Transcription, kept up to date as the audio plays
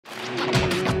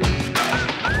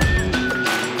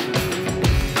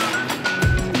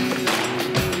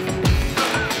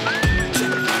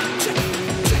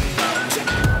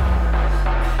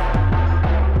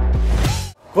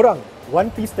Korang,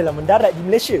 One Piece telah mendarat di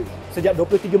Malaysia sejak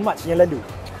 23 Mac yang lalu.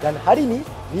 Dan hari ini,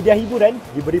 Media Hiburan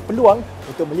diberi peluang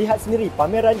untuk melihat sendiri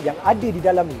pameran yang ada di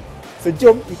dalam ni. So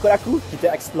jom ikut aku,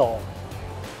 kita explore.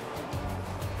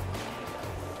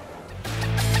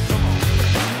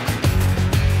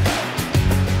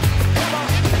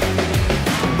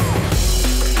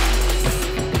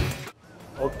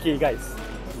 Okay guys,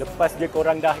 lepas je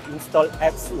korang dah install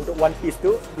apps untuk One Piece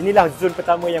tu, inilah zone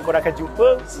pertama yang korang akan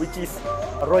jumpa, which is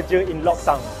Roger in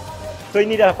Lockdown. So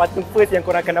ini dah patung first yang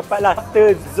korang akan dapat lah.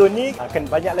 After zone ni, akan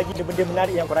banyak lagi benda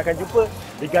menarik yang korang akan jumpa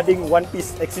regarding One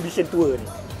Piece exhibition tour ni.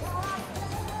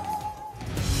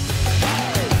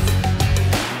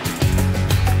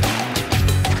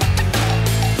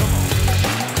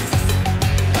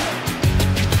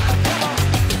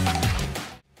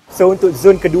 So untuk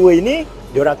zone kedua ini,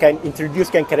 diorang akan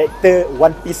introducekan karakter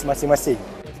One Piece masing-masing.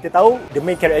 Kita tahu the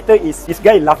main character is this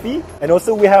guy Luffy, and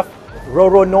also we have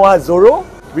Roronoa Zoro,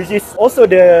 which is also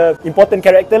the important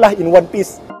character lah in One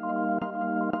Piece.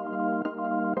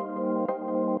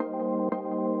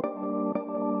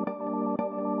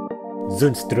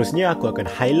 Zone seterusnya aku akan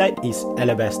highlight is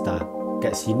Alabasta.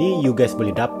 Kat sini you guys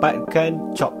boleh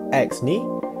dapatkan Chop X ni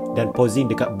dan posing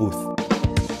dekat booth.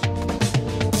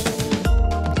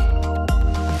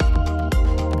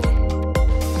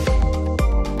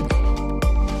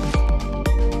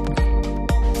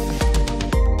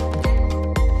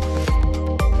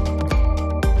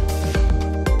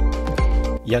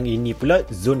 Yang ini pula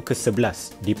zone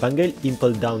ke-11, dipanggil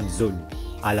Impel Down Zone.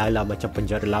 Ala-ala macam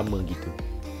penjara lama gitu.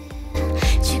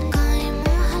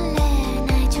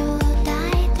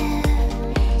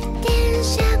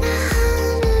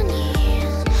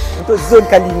 Untuk zone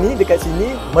kali ini dekat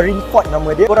sini, Marine Port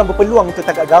nama dia. Korang berpeluang untuk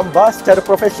tangkap gambar secara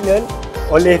profesional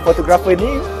oleh fotografer ni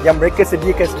yang mereka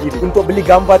sediakan sendiri. Untuk beli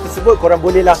gambar tersebut, korang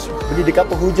bolehlah beli dekat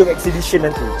penghujung exhibition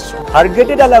nanti. Harga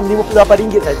dia dalam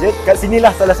RM58 saja. Kat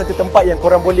sinilah salah satu tempat yang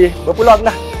korang boleh berpeluang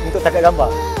lah untuk tangkap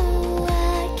gambar.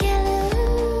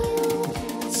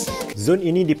 Zone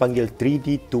ini dipanggil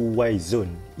 3D 2Y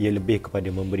Zone. Ia lebih kepada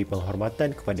memberi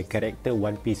penghormatan kepada karakter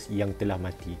One Piece yang telah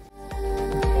mati.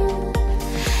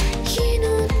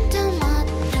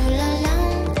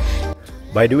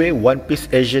 By the way, One Piece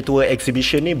Asia Tour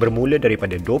Exhibition ni bermula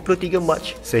daripada 23 Mac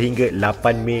sehingga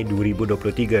 8 Mei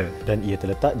 2023 dan ia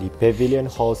terletak di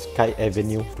Pavilion Hall Sky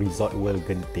Avenue Resort World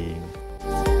Genting.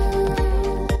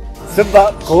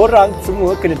 Sebab korang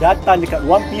semua kena datang dekat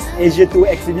One Piece Asia Tour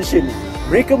Exhibition ni.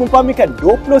 Mereka mempamerkan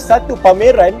 21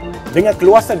 pameran dengan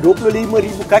keluasan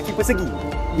 25,000 kaki persegi.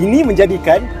 Ini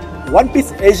menjadikan One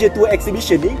Piece Asia Tour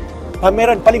Exhibition ni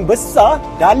pameran paling besar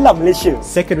dalam Malaysia.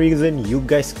 Second reason you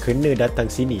guys kena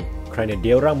datang sini kerana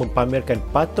diorang mempamerkan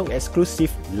patung eksklusif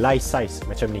life size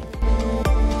macam ni.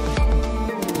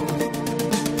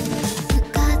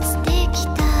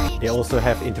 They also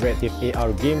have interactive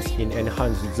AR games in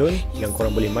enhanced zone yang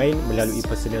korang boleh main melalui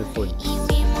personal phone.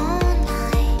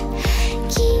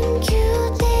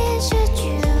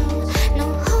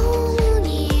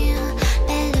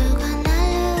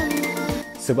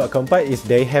 Sebab keempat is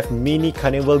they have mini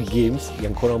carnival games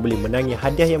yang korang boleh menangi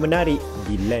hadiah yang menarik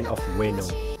di Land of Wano.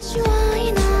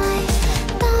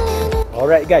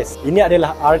 Alright guys, ini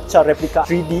adalah arca replika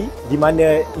 3D di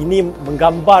mana ini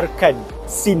menggambarkan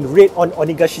scene Raid on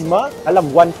Onigashima dalam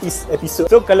One Piece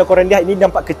episode. So kalau korang lihat ini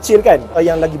nampak kecil kan,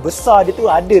 yang lagi besar dia tu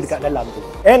ada dekat dalam tu.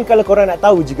 And kalau korang nak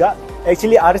tahu juga,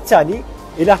 actually arca ni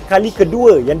ialah kali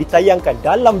kedua yang ditayangkan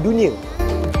dalam dunia.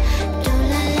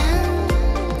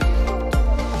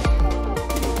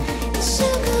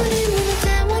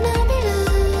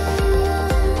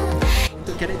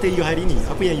 Karakter you hari ni,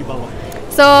 apa yang you bawa?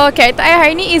 So, karakter I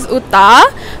hari ni is Uta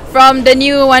from the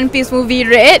new One Piece movie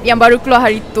Red yang baru keluar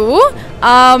hari tu.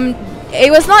 It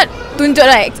was not tunjuk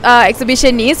like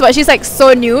exhibition ni sebab she's like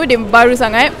so new, dia baru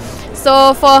sangat.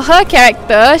 So, for her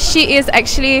character, she is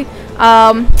actually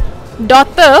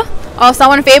daughter of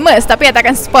someone famous. Tapi I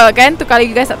takkan spoil kan, tu kalau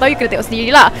you guys tak tahu, you kena tengok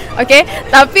sendiri lah. Okay,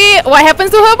 tapi what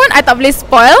happens to her pun I tak boleh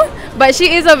spoil. But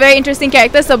she is a very interesting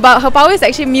character sebab her power is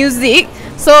actually music.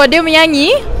 So dia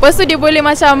menyanyi, lepas tu dia boleh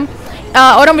macam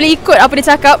orang boleh ikut apa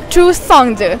dia cakap through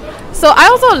song je. So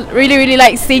I also really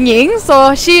like singing.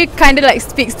 So she kind of like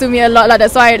speaks to me a lot lah.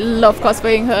 That's why I love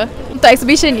cosplaying her. Untuk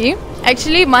exhibition ni,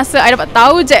 actually masa I dapat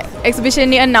tahu je exhibition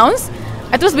ni announce,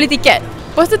 I terus beli tiket.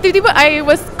 Lepas tu tiba-tiba I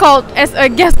was called as a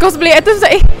guest cosplayer. I terus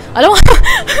like, alamak.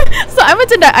 So I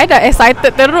macam I dah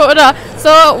excited teruk dah.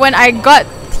 So when I got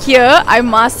here, I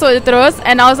masuk terus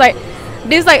and I was like,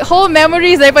 this like whole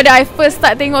memories daripada I first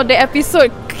start tengok the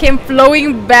episode came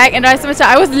flowing back and I rasa macam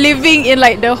I was living in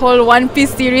like the whole One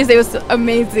Piece series. It was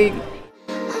amazing.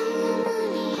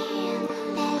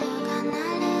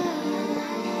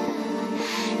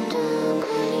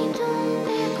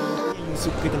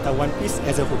 suka tentang One Piece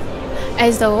as a whole?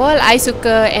 As a whole, I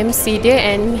suka MC dia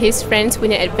and his friends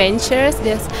punya adventures.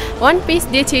 There's One Piece,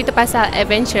 dia cerita pasal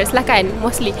adventures lah kan,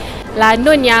 mostly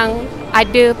lanun yang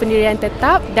ada pendirian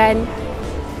tetap dan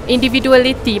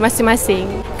individuality masing-masing.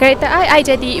 Karakter I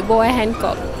jadi Buat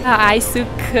Hancock. I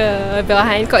suka Buat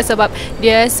Hancock sebab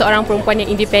dia seorang perempuan yang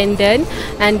independent,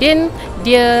 and then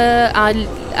dia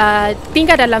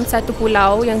tinggal dalam satu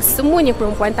pulau yang semuanya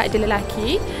perempuan, tak ada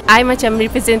lelaki. I macam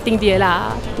representing dia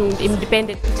lah,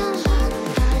 independent.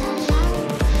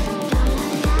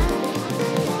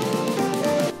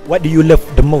 What do you love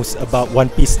the most about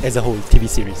One Piece as a whole TV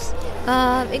series?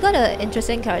 It got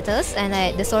interesting characters, and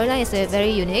like the storyline is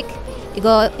very unique. It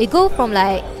go from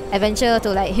like adventure to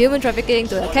like human trafficking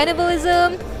to like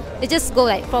cannibalism. It just go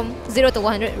like from 0 to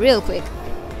 100 real quick.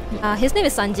 His name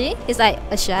is Sanji. He's like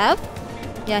a chef.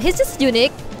 Yeah, he's just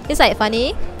unique. He's like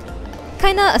funny,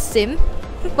 kinda a sim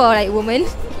for like women,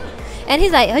 and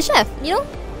he's like a chef. You know,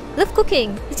 love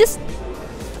cooking. It's just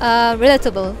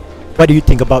relatable. What do you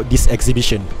think about this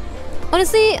exhibition?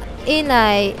 Honestly, in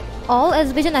like all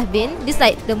exhibition I've been, this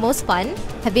like the most fun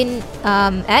I've been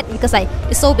at, because like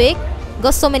it's so big,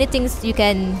 got so many things you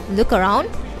can look around.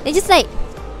 It's just like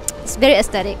it's very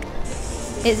aesthetic.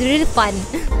 It's really fun.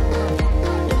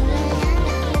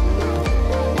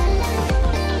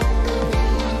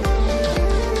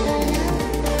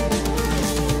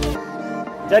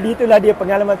 Jadi itulah dia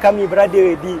pengalaman kami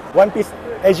berada di One Piece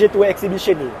Asia Tour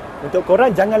Exhibition ni. Untuk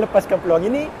korang jangan lepaskan peluang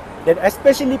ini, dan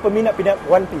especially peminat-peminat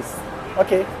One Piece.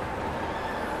 Okay.